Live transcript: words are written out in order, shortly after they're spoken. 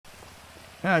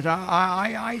Yes,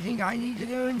 I think I need to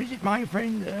go and visit my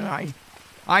friend.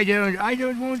 I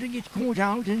don't want to get caught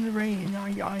out in the rain.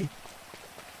 I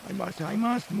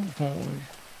must move forward.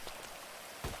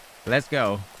 Let's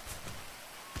go.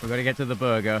 We're gonna get to the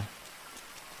burger.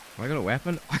 Have I got a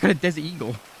weapon? I got a desert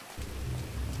eagle.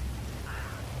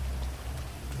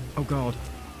 Oh god.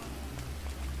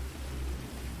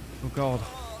 Oh god.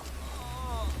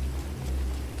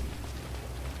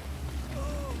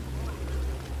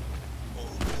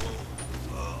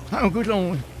 Oh good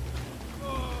lord.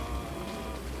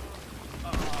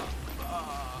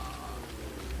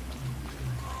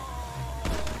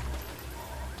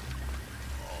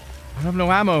 I have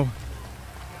no ammo.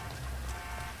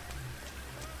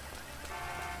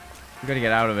 We gotta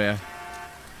get out of here.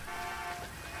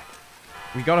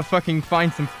 We gotta fucking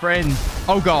find some friends.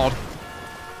 Oh god.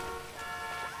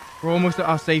 We're almost at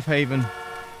our safe haven.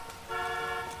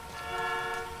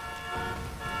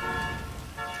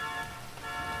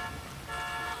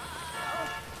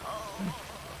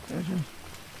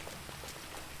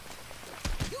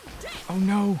 Oh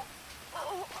no.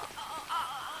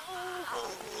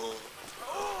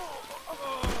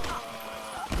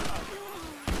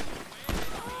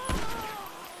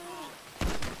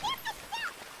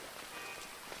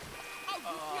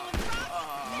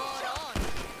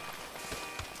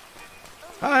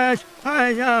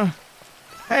 Help!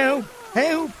 Help!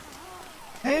 Help!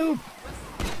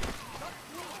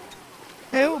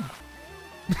 Help!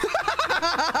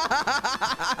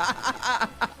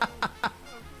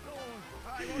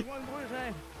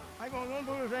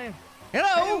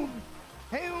 Hello?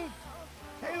 Help!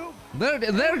 Help!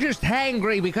 They're just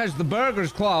hangry because the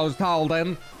burger's closed,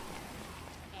 Holden.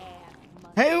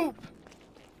 Help!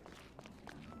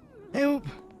 Help!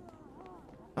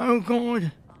 Oh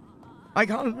God! I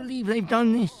can't believe they've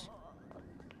done this.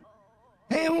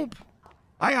 Help!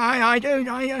 I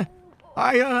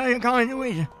can't do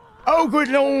it. Oh good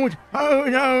Lord! Oh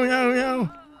no!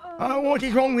 Oh, what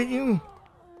is wrong with you?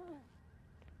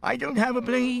 I don't have a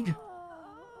blade.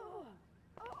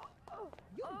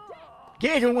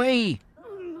 Get away!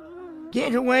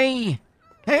 Get away!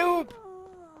 Help!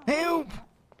 Help!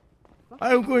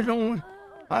 Oh good Lord!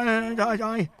 I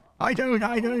don't.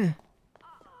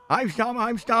 I'm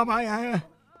stopped.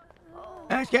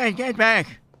 Get back!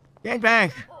 Get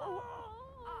back!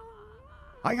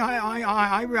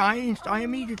 I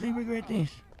immediately regret this.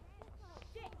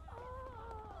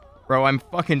 Bro, I'm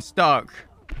fucking stuck.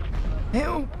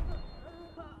 Help!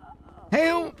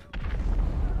 Help!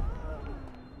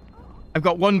 I've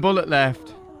got one bullet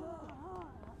left.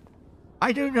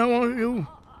 I don't know what to do.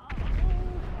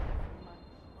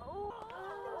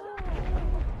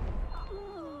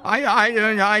 I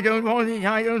don't want it.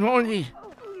 I don't want it.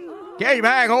 Get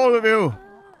back, all of you.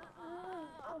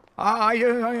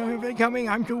 I'm coming.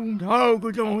 I'm doomed. Oh,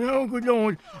 good Lord. Oh, good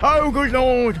Lord. Oh, good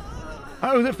Lord.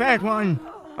 Oh, the fat one.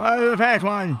 Oh, the fat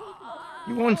one.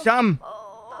 You want some?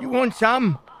 You want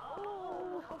some?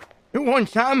 You want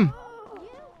some?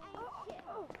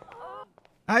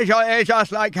 It's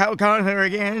just like Calcutta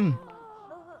again.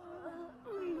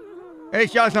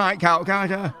 It's just like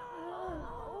Calcutta.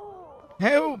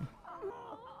 Help!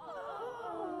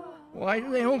 Why do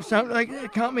they all sound like they're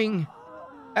coming?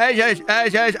 I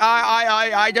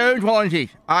don't want it.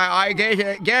 I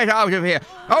get out of here.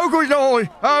 Oh good Lord!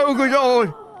 Oh good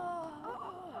Lord!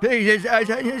 Please,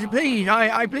 please,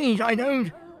 I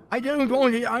don't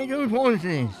want it. I don't want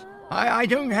this. I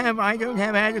don't have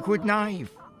adequate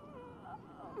knife.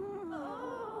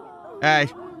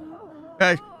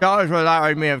 Those were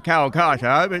allowing me of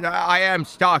Calcutta, but I am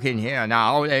stuck in here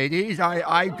now, ladies.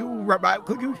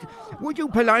 Would you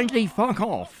politely fuck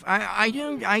off? I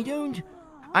don't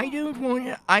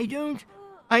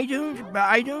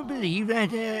believe that,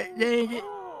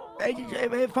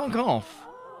 fuck off.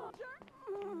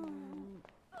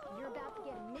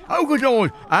 Oh, good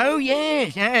Lord. Oh,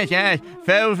 yes.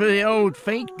 Fell for the old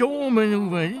fake door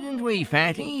maneuver, didn't we,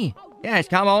 fatty? Yes,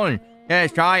 come on.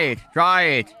 Yes, try it.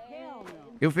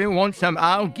 If you want some,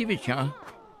 I'll give it you.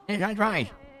 Yes, that's right.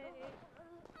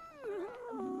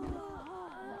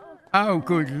 Oh,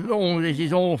 good Lord, this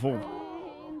is awful.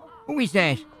 Who is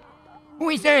that?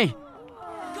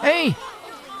 Hey!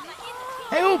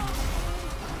 Help!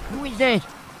 Who is that?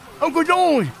 Oh, good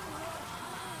Lord!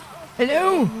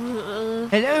 Hello?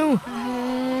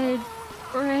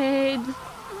 Fred.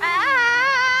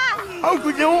 Oh,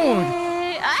 good Lord!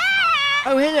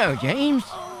 Oh, hello, James.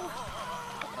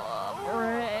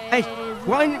 Hey,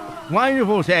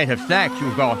 wonderful set of slacks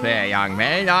you've got there, young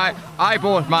man. I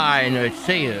bought mine at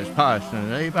Sears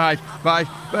personally, but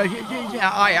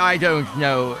I don't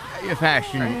know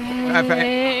fashion.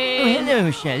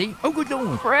 hello, Shelley. Oh, good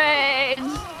Lord. Fred.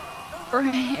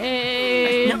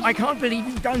 Fred. No, I can't believe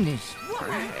you've done this.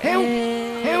 Help!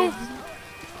 Help!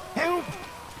 Help!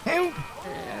 Help!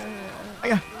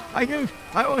 I don't.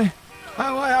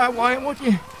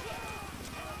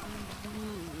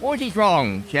 What is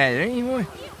wrong, Shelley?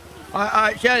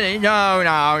 Shelley, no.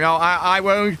 I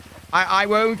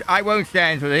won't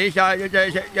stand for this. Shelley,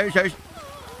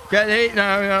 no.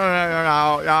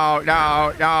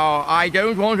 I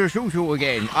don't want to shoot you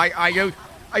again.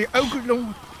 Oh, good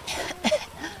Lord.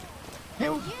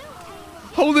 Help.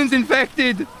 Holden's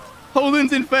infected.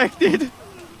 Holden's infected.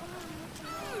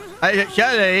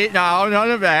 Shelley, no,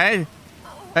 none of that.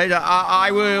 I'll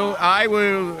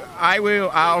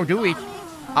do it.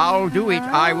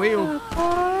 I will.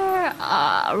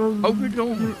 Oh, good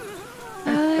Lord.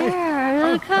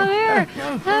 Come here. I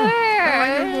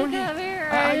don't want it.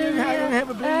 I don't have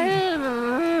a blade.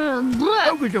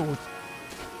 Oh, good Lord.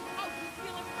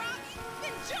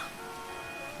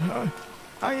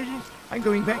 I'm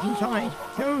going back inside.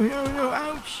 No,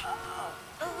 ouch.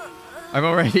 I'm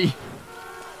already.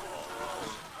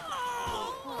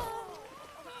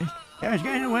 Yes,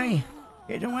 get away.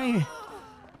 Get away.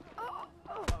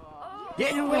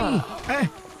 Get away.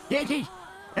 Get it.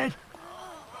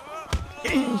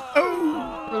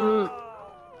 Oh.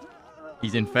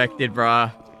 He's infected,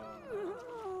 brah.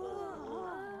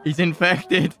 He's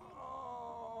infected.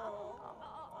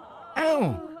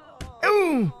 Ow.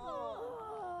 Oh.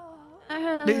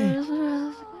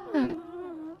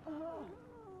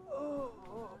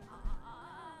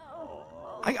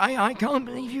 I can't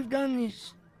believe you've done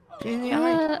this. Jenny,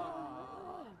 I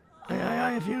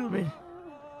feel a bit.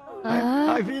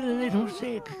 I feel a little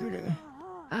sick.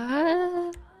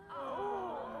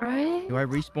 Right? Do I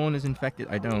respawn as infected?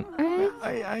 I don't.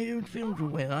 I don't feel too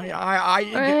well. I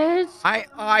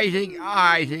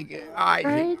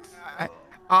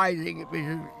think it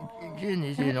was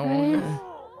goodness, you know.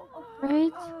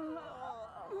 Right?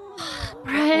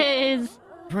 Praise.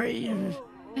 Praise.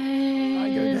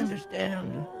 I don't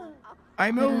understand.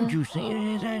 I'm old, you see.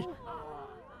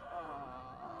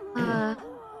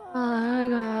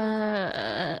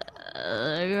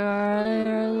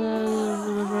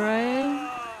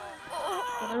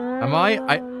 Am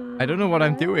I don't know what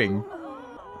I'm doing.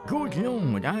 Good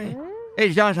Lord,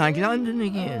 it's just like London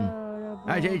again.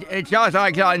 It's just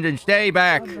like London. Stay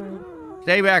back.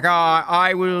 Stay back.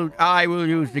 I will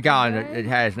use the gun that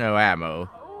has no ammo.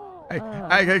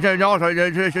 Not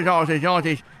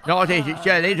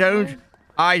Shelley, don't.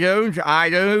 I don't.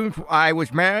 I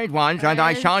was married once and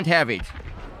I shan't have it.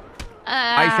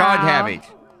 I shan't have it.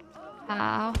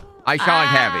 I shan't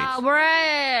have it.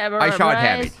 I shan't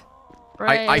have it.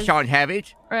 I shan't have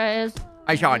it.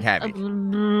 I shan't have it.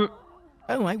 Oh,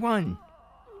 I won.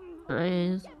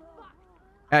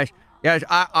 Yes,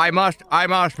 I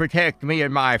must protect me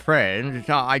and my friends.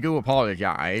 So I do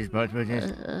apologize, but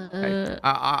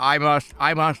I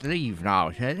must leave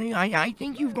now, Shelley. I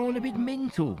think you've gone a bit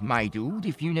mental, my dude,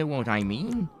 if you know what I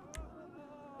mean.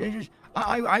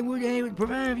 I would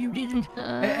prefer if you didn't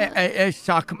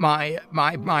suck my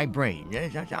brain.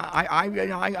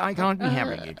 I can't be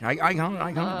having it. I can't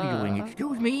be doing it.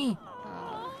 Excuse me.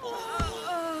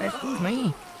 Excuse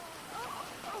me.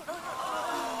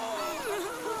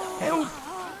 Help!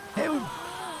 Help!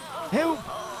 Help!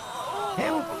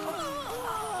 Help!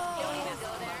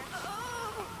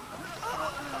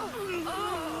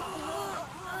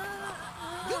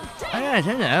 I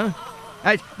don't know.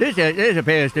 This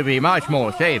appears to be much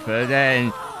more safer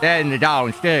than the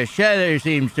downstairs. Shelley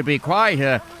seems to be quite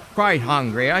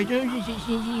hungry. I don't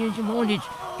want it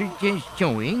just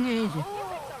chewing.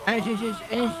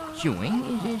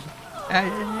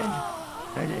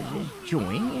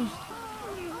 Chewing.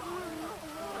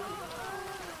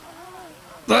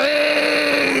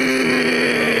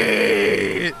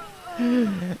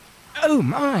 Oh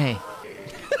my!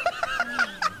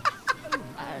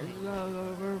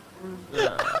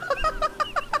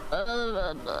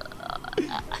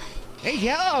 Hey,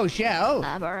 hello, Shell.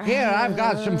 Here, I've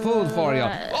got some food for you.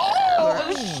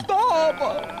 Oh, stop!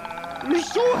 You're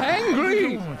so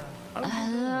hangry.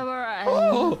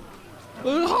 Oh,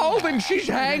 Holden, she's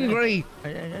hangry.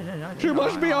 She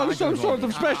must be on some sort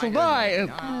of special diet.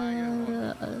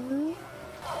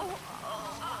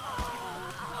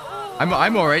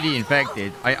 I'm already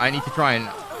infected. I need to try and...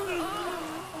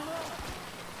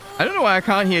 I don't know why I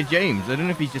can't hear James. I don't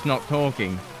know if he's just not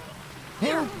talking.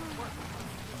 Help!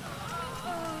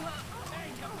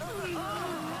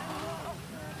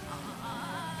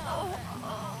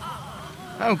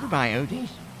 Oh, goodbye, Otis.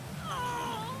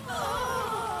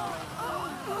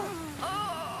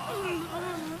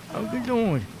 Oh, good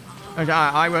Lord.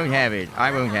 I won't have it.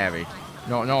 I won't have it.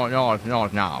 Not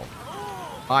now.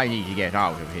 I need to get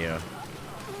out of here.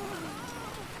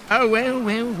 Oh, well.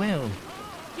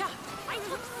 Yeah, I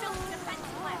took self-defense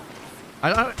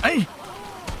classes.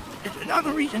 It's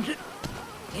another reason to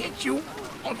hit you,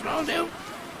 Osvaldo.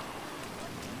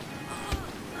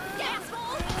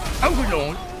 Oh, good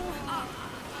Lord.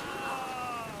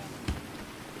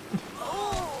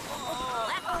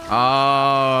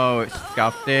 Oh, it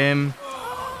scuffed him.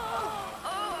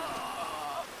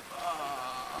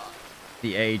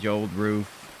 The age-old roof.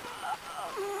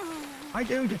 I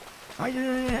don't,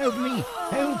 help me.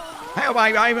 Help,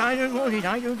 I don't want it,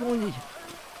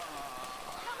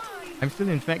 I'm still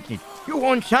infected. You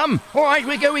want some? All right,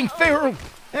 we're going feral.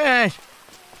 Yes.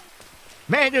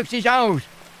 Maddox is ours.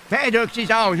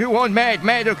 You want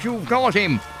Maddox, you've got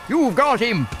him. You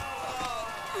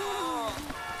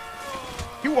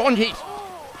want it.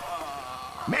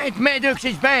 Maddox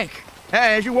is back.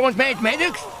 Yes, you want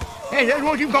Maddox? Yes, that's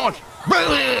what you've got.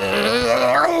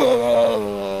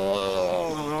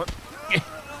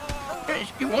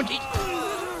 Yes, you want it.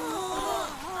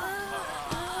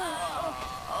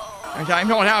 Yes, I'm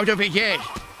not out of it yet.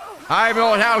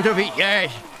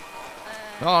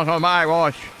 Not on my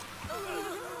watch.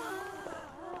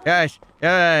 Yes.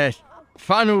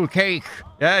 Funnel cake.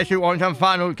 Yes, you want some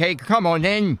funnel cake? Come on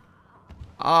then.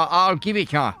 I'll give it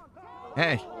to you.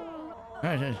 Yes.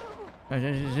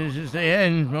 This is the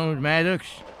end, Lord Maddox.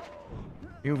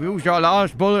 You've used your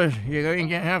last bullet. You're going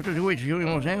to have to do it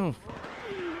yourself.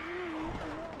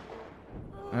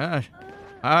 Yes.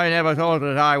 I never thought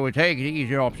that I would take the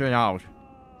easy option out.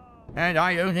 And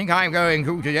I don't think I'm going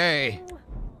to today.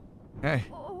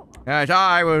 Yes,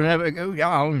 I will never go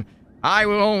down. I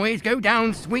will always go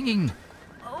down swinging.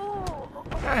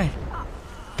 Yes.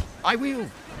 I will.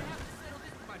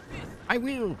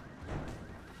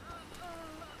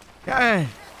 Yes.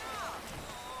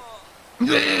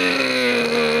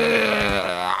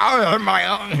 My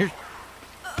arms.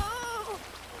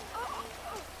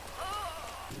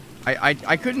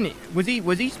 I couldn't. Was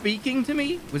he speaking to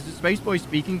me? Was the space boy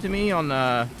speaking to me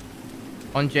on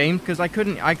James? Because I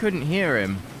couldn't hear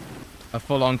him. A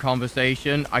full-on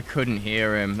conversation. I couldn't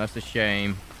hear him. That's a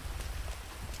shame.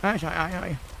 Yes,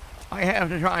 I have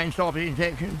to try and stop the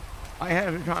infection. I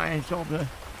have to try and stop the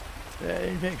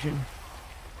infection.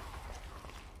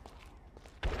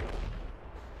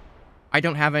 I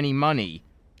don't have any money.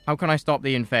 How can I stop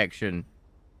the infection?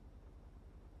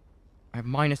 I have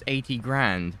minus 80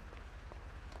 grand.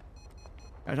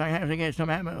 Yes, I have to get some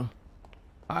ammo.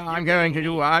 I'm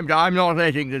not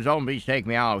letting the zombies take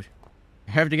me out.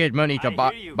 I have to get money to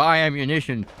buy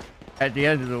ammunition at the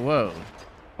end of the world.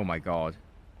 Oh my god.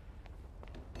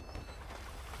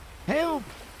 Help!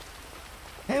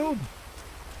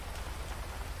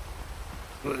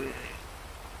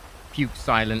 Puke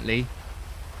silently.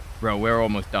 Bro, we're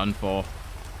almost done for.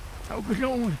 Oh, good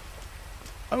Lord.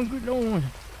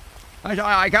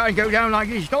 I can't go down like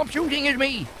this. Stop shooting at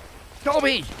me. Stop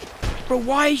it. Bro,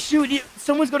 why shoot it?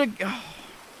 Someone's gotta... Oh.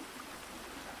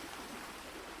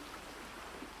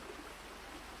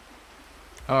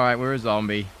 Alright, we're a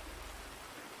zombie.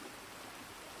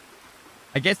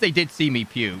 I guess they did see me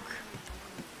puke.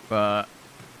 But...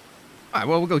 Alright,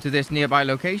 well, we'll go to this nearby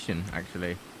location,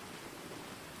 actually.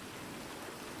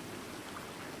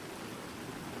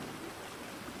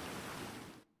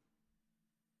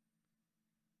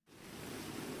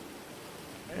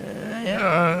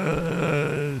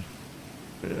 Yes.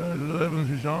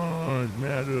 11 is on,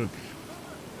 Maddox.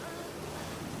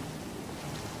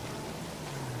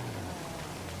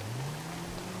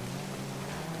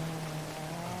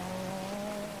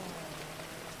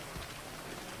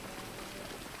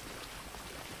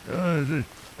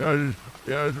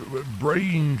 Yes,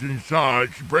 brains and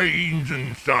such. Brains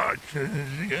and such.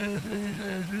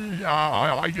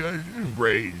 I just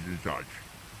brains and such.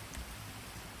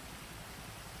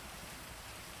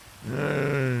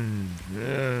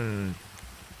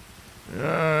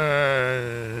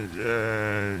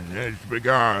 It's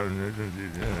begun.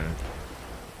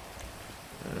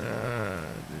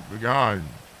 It's begun.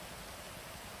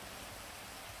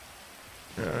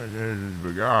 It has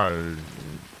begun.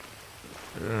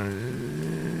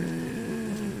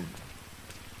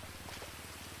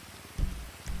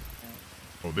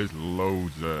 Oh, this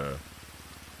loads this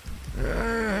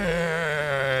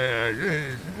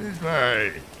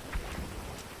way.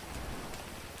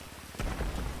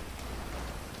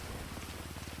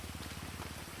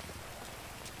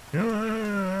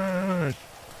 Yes.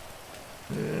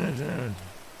 Yes.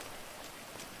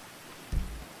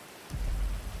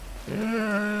 Yes.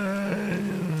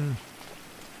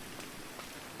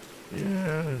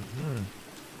 Yes.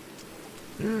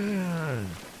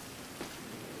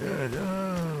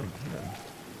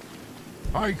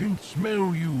 I can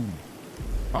smell you.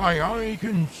 I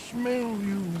can smell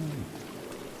you.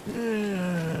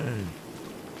 Yes.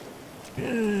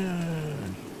 Yes.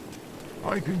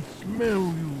 I can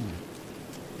smell you.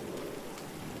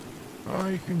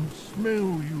 I can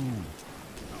smell you.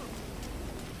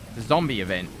 The zombie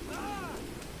event.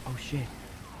 Oh shit.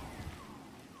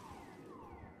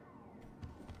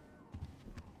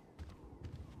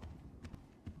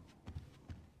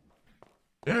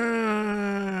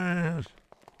 Yes.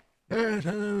 Yes,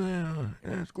 hello there.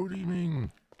 Yes, good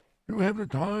evening. Do you have the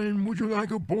time? Would you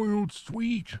like a boiled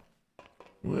sweet?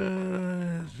 Well,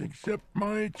 accept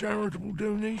my charitable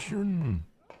donation.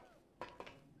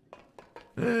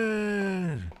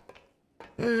 Yes.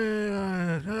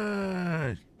 Yes,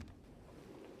 yes.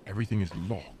 Everything is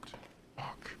locked.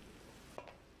 Fuck.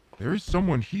 There is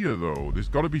someone here, though. There's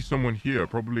got to be someone here,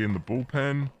 probably in the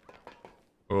bullpen.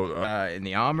 Or, In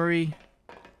the armory.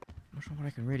 I'm not sure what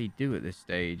I can really do at this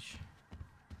stage.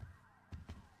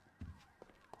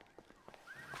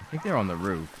 I think they're on the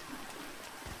roof.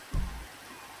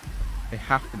 They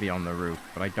have to be on the roof,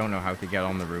 but I don't know how to get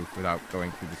on the roof without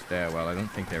going through the stairwell. I don't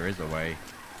think there is a way.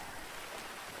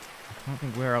 I can't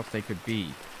think where else they could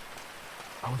be.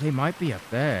 Oh, they might be up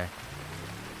there.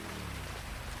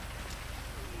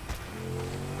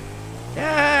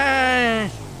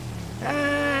 Yes!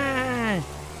 Yes!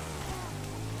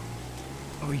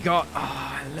 Oh, we got...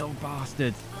 Ah, oh, little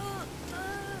bastard.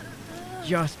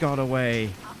 Just got away.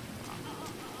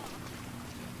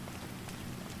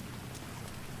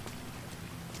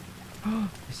 Oh,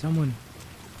 there's someone.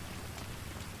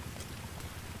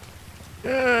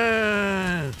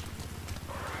 yes!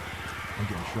 I'm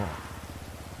getting shot.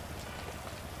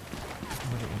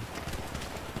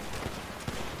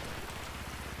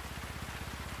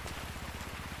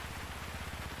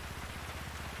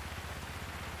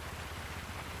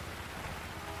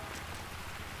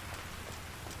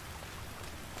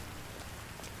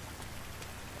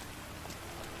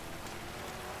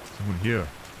 Someone here.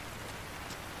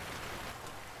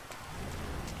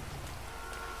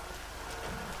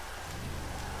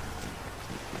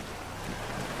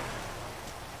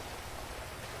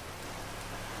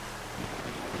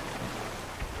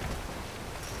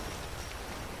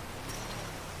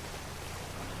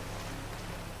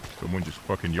 Someone just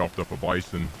fucking yopped up a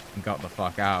bison. And got the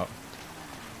fuck out.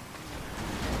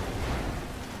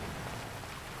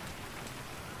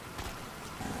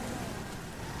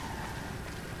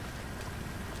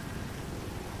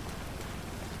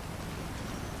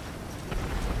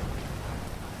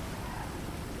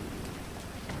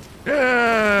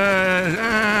 Yes!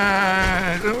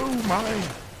 Yes! Oh my!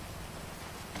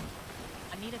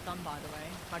 I need a gun, by the way.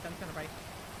 My gun's gonna break.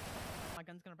 My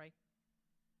gun's gonna break.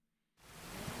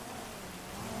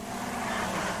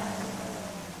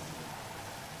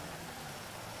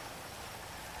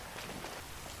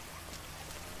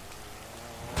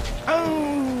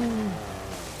 Oh!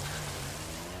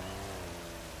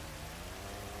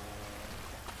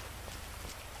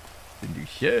 Didn't do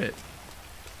shit.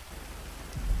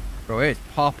 Bro, it's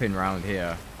popping round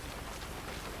here.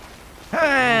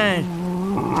 Yes!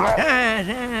 Yes!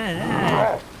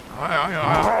 Yes!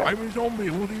 I'm a zombie.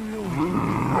 What are you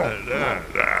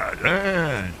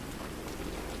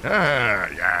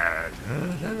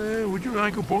doing? Would you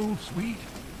like a boiled sweet?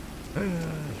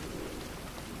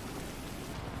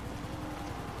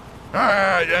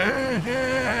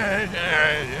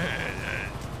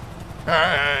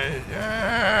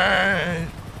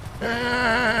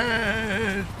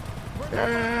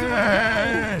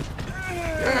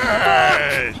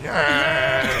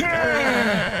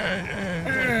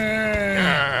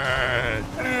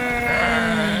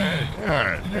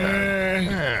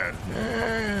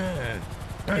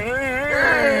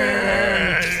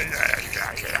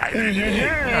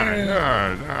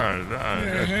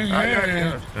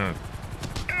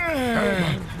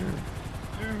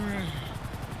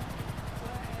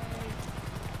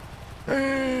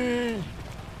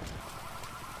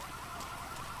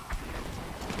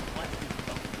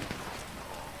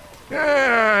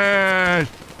 Yes!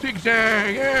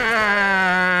 Zigzag!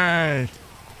 Yes!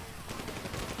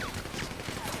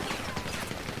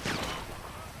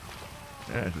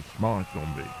 That's a smart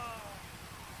zombie.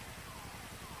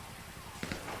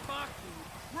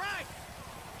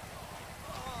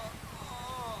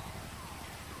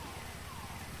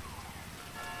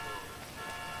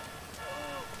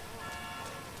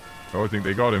 Oh, I think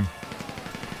they got him.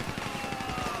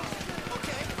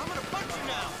 Okay, I'm gonna punch you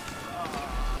now.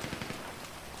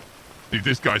 Dude,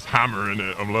 this guy's hammering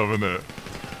it. I'm loving it.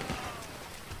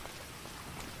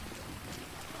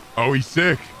 Oh, he's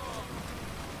sick.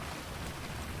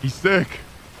 He's sick.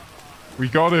 We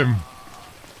got him.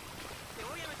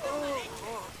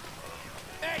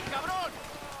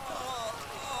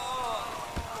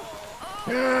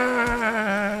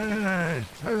 Yes.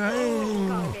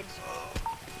 Hello.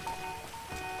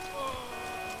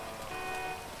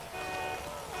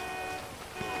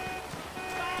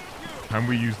 Can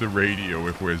we use the radio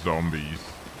if we're zombies?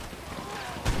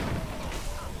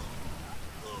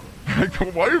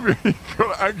 Why have we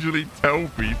got to actually tell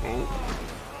people?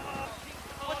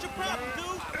 What's your problem, dude?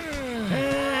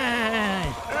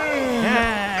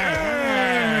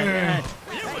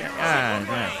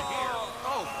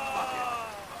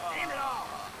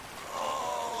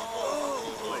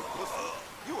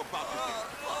 You about to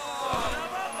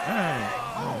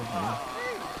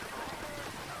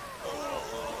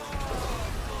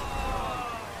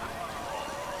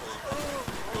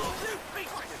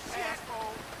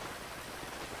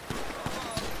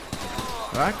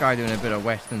That guy doing a bit of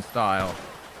Western style.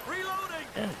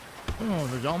 reloading. Oh,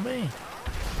 the zombie.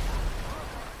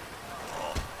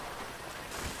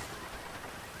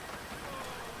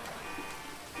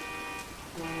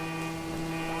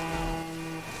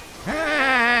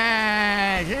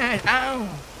 Yes. Ow.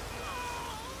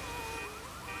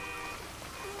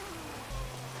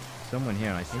 Someone here,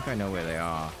 and I think I know where they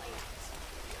are.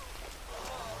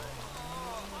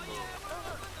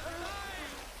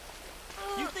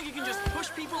 You think you can just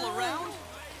push people around?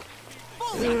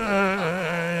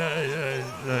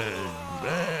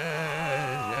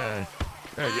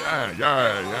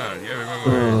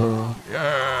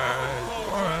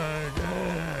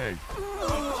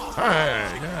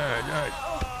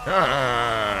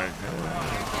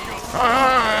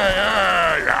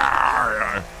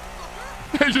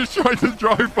 They just tried to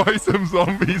drive by some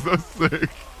zombies. That's sick.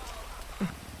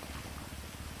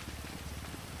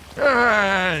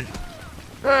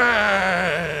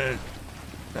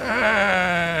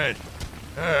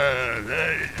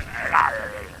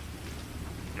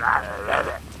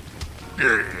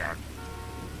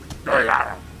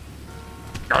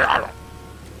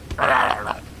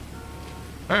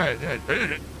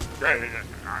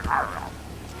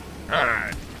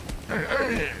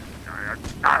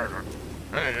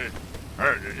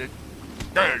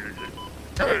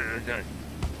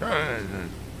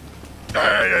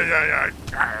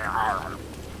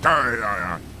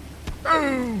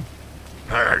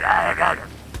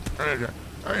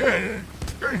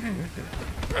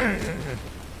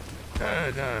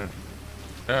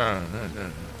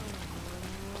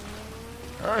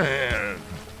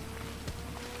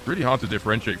 Really hard to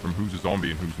differentiate from who's a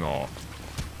zombie and who's not.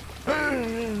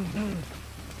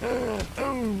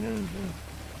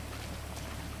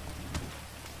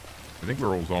 I think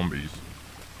we're all zombies.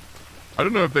 I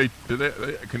don't know if they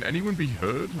can anyone be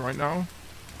heard right now?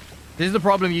 This is the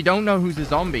problem. You don't know who's a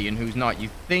zombie and who's not. You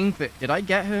think that... Did I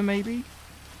get her, maybe?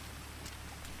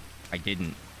 I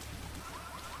didn't.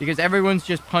 Because everyone's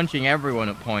just punching everyone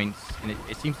at points, and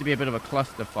it seems to be a bit of a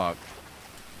clusterfuck.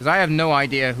 Because I have no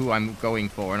idea who I'm going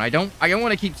for, and I don't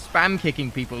want to keep spam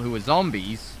kicking people who are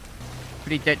zombies.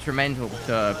 Pretty detrimental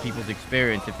to people's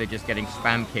experience if they're just getting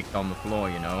spam kicked on the floor,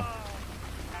 you know?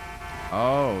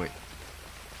 Oh.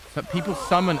 So people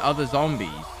summon other zombies.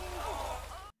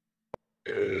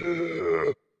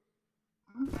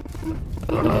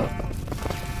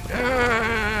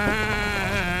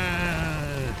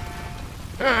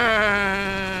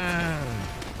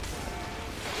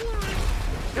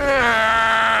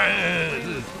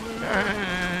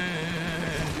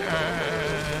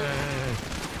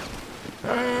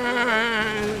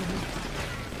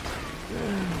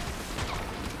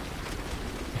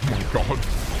 God.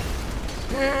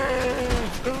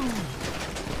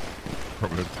 Oh,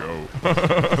 let's go.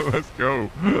 Let's go.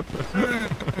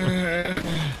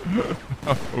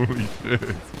 Holy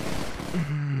shit.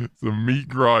 It's a meat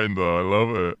grinder. I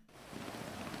love it.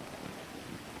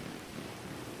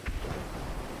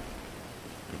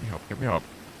 Get me up. Get me up.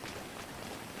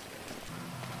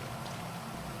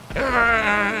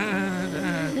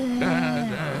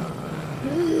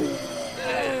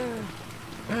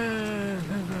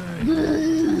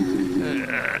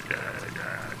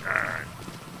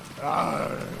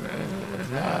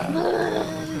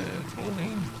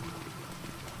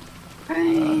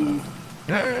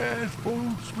 Yes,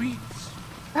 boiled sweets.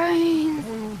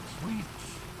 Boiled sweets.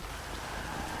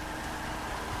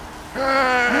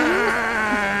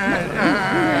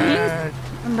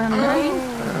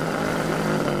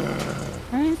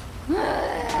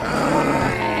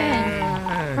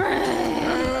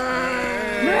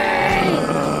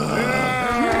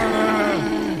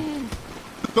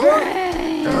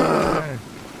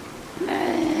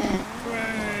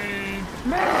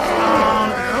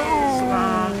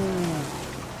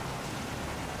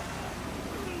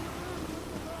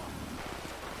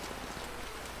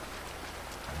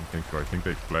 think so. I think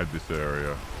they fled this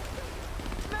area.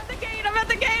 I'm at the gate. I'm at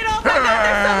the gate. Oh my god,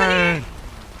 there's so many.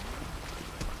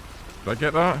 Did I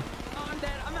get that? Oh, I'm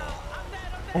dead. I'm out. I'm dead.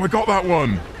 I'm dead. Oh, I got that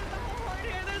one.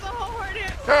 There's a whole horde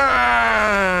here.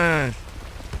 Ah!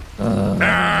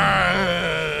 Ah!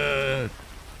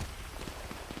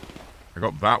 I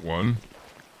got that one.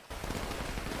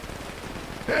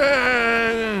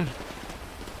 Ah!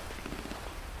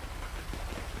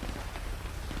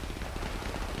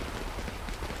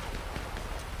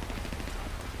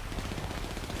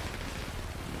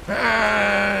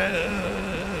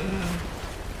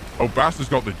 Oh, Bastard's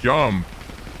got the jump.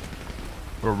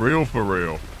 For real, for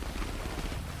real.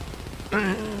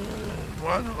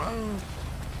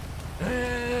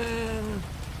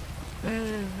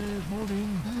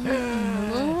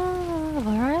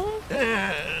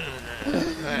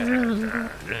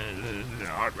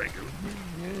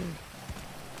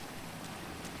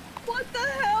 What the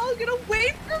hell? Get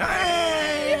away from me!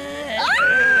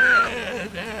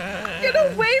 Get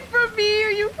away from me!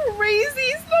 Are you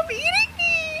crazy? Stop eating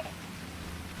me!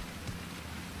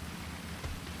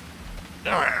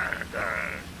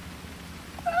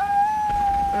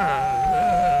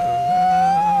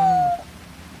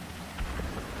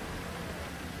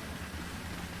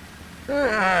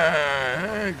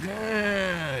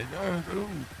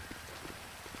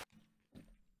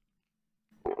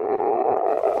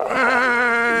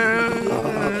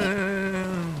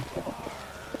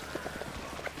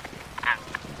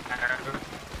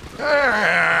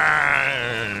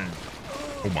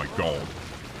 Oh my god.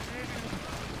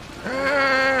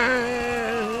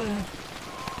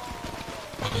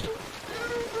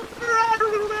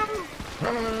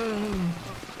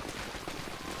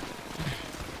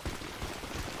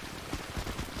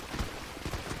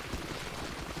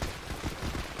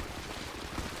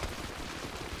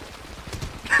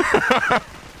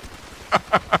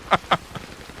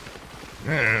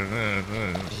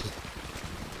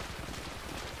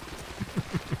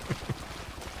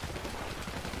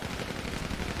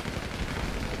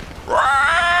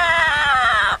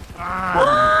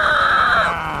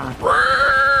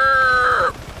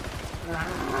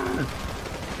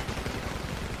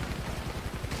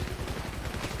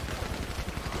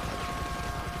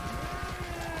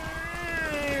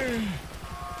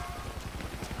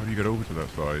 How do you get over to that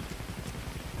side?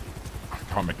 I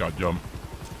can't make that jump.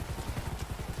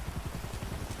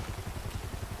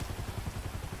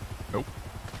 Nope.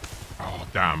 Oh,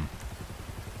 damn.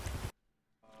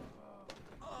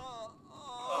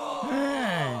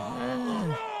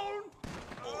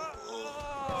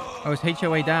 Oh, it's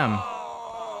HOA Dam.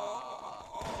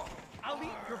 I'll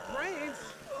eat your brains.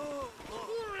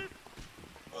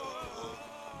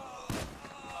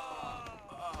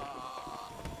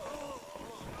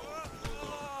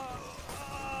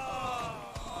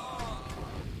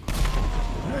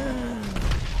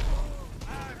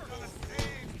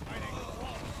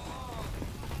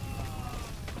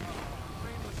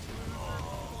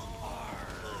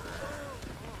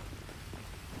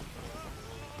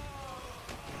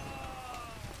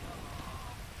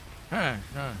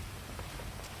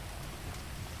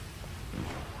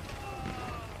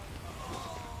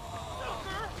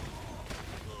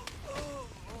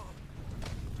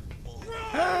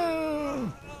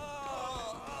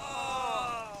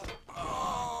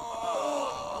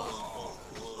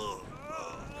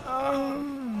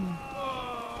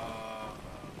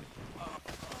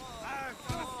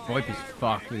 VoIP is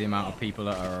fucked with the amount of people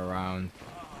that are around.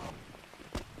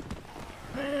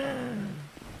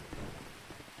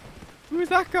 Who is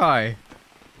that guy?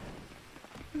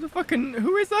 Who's the fucking...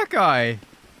 Who is that guy?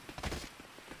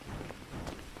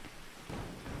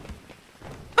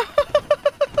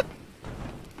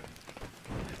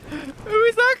 Who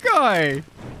is that guy?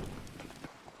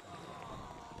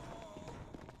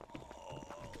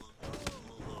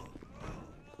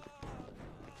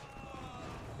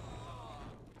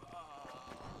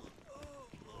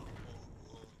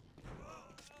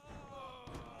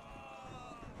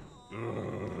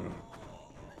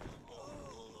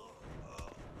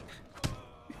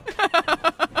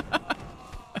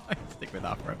 Stick with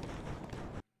Afro.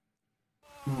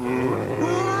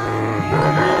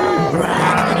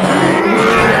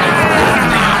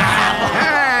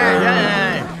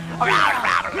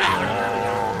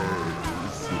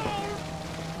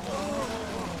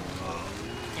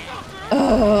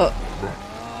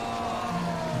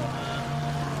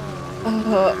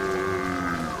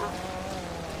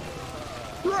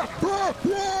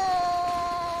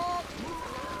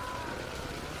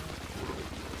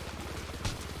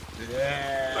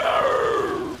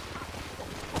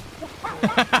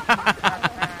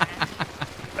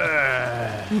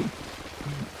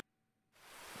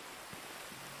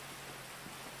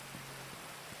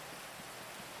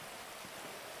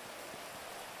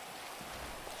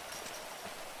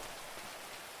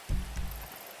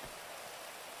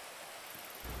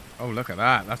 look at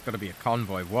that. That's got to be a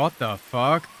convoy. What the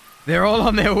fuck? They're all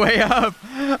on their way up.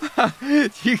 Do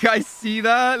you guys see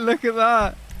that? Look at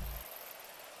that.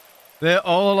 They're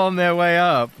all on their way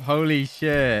up. Holy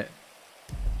shit.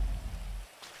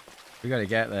 We got to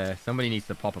get there. Somebody needs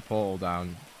to pop a portal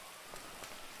down.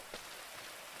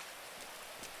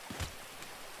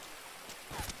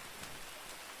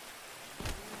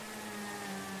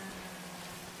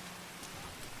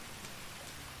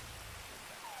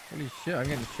 Holy shit, I'm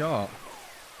getting shot.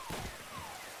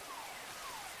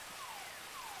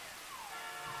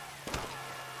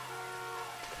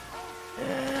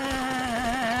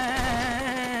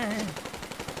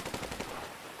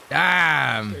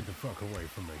 Damn! Get the fuck away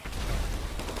from me.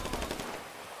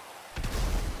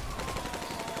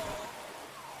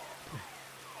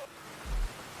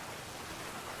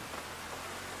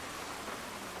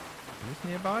 Is this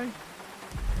nearby?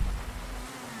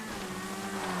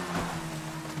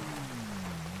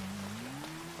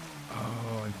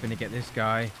 Oh, I'm gonna get this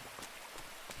guy.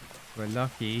 We're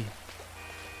lucky.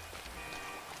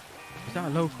 Is that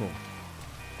a local?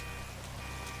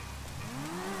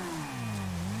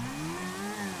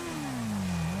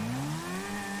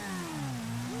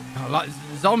 Oh,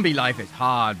 zombie life is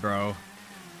hard, bro.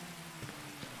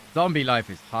 Zombie life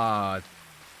is hard.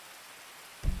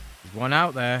 There's one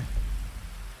out there. I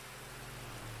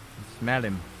can smell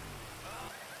him.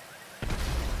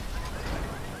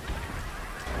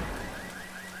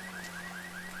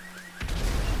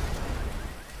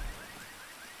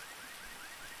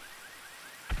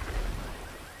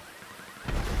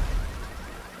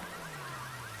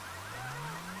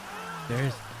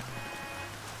 There's...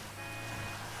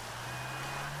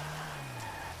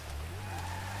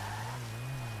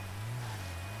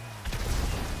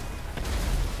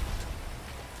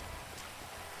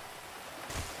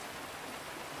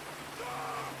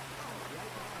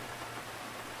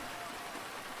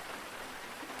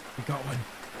 We got one.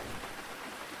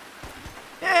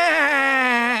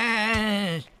 Yes!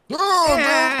 Oh,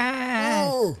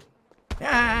 Yes!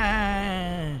 Yes!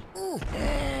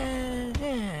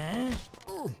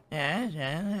 Yes!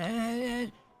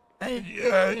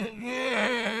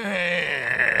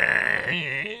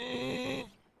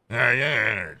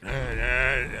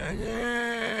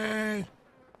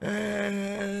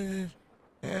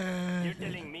 Yes! You're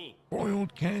telling me.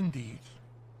 Boiled candies.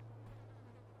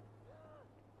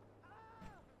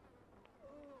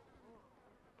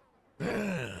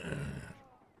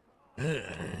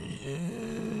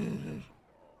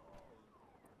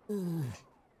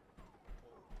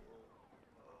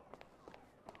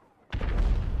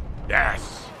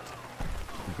 Yes!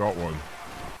 We got one.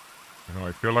 You know,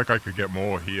 I feel like I could get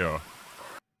more here.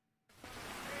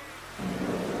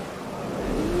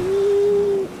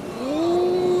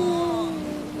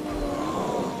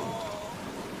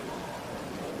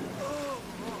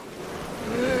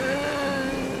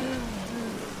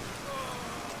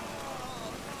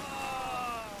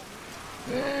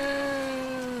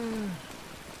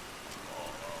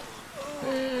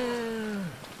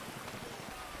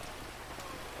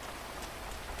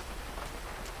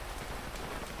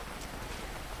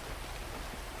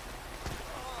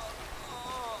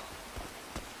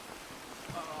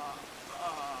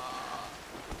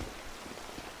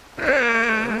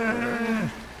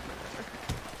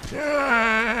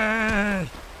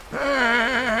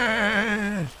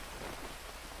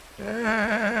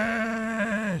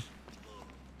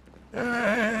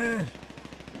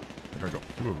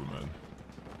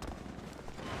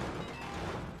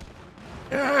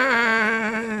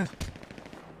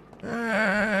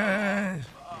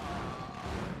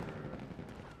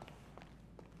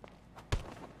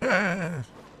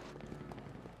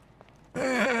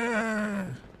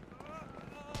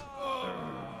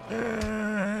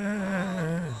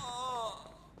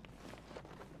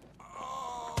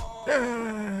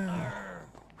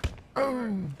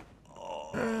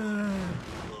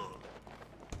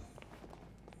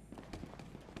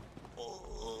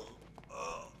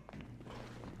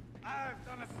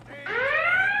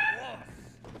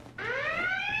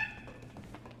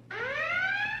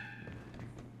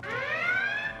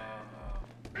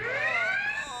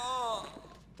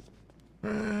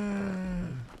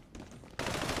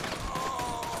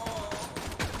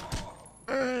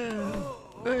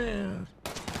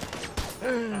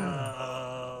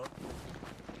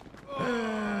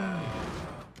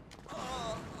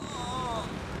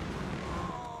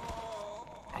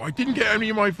 I didn't get any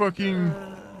of my fucking...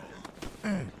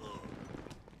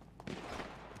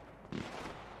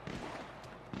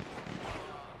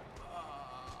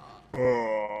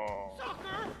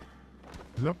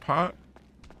 Is that Pat?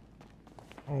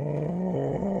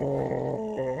 Oh.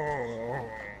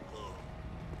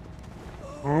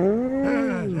 I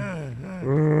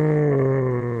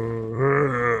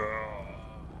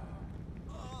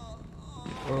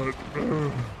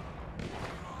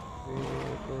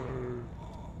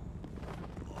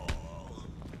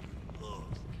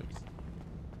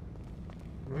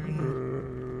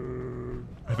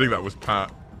think that was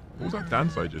Pat. What was that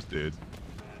dance I just did?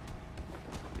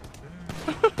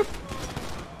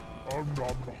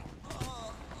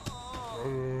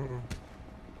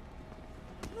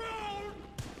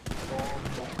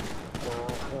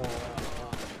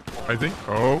 I think.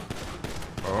 Oh,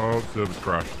 service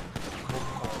crashed.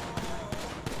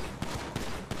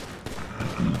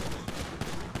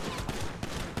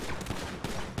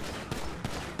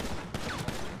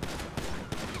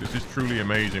 This is truly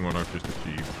amazing what I've just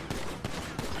achieved.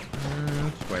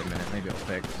 Just wait a minute, maybe it'll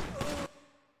fix.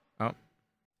 Oh.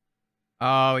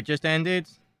 Oh, it just ended?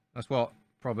 That's what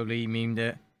probably memed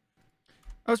it.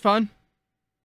 That was fun.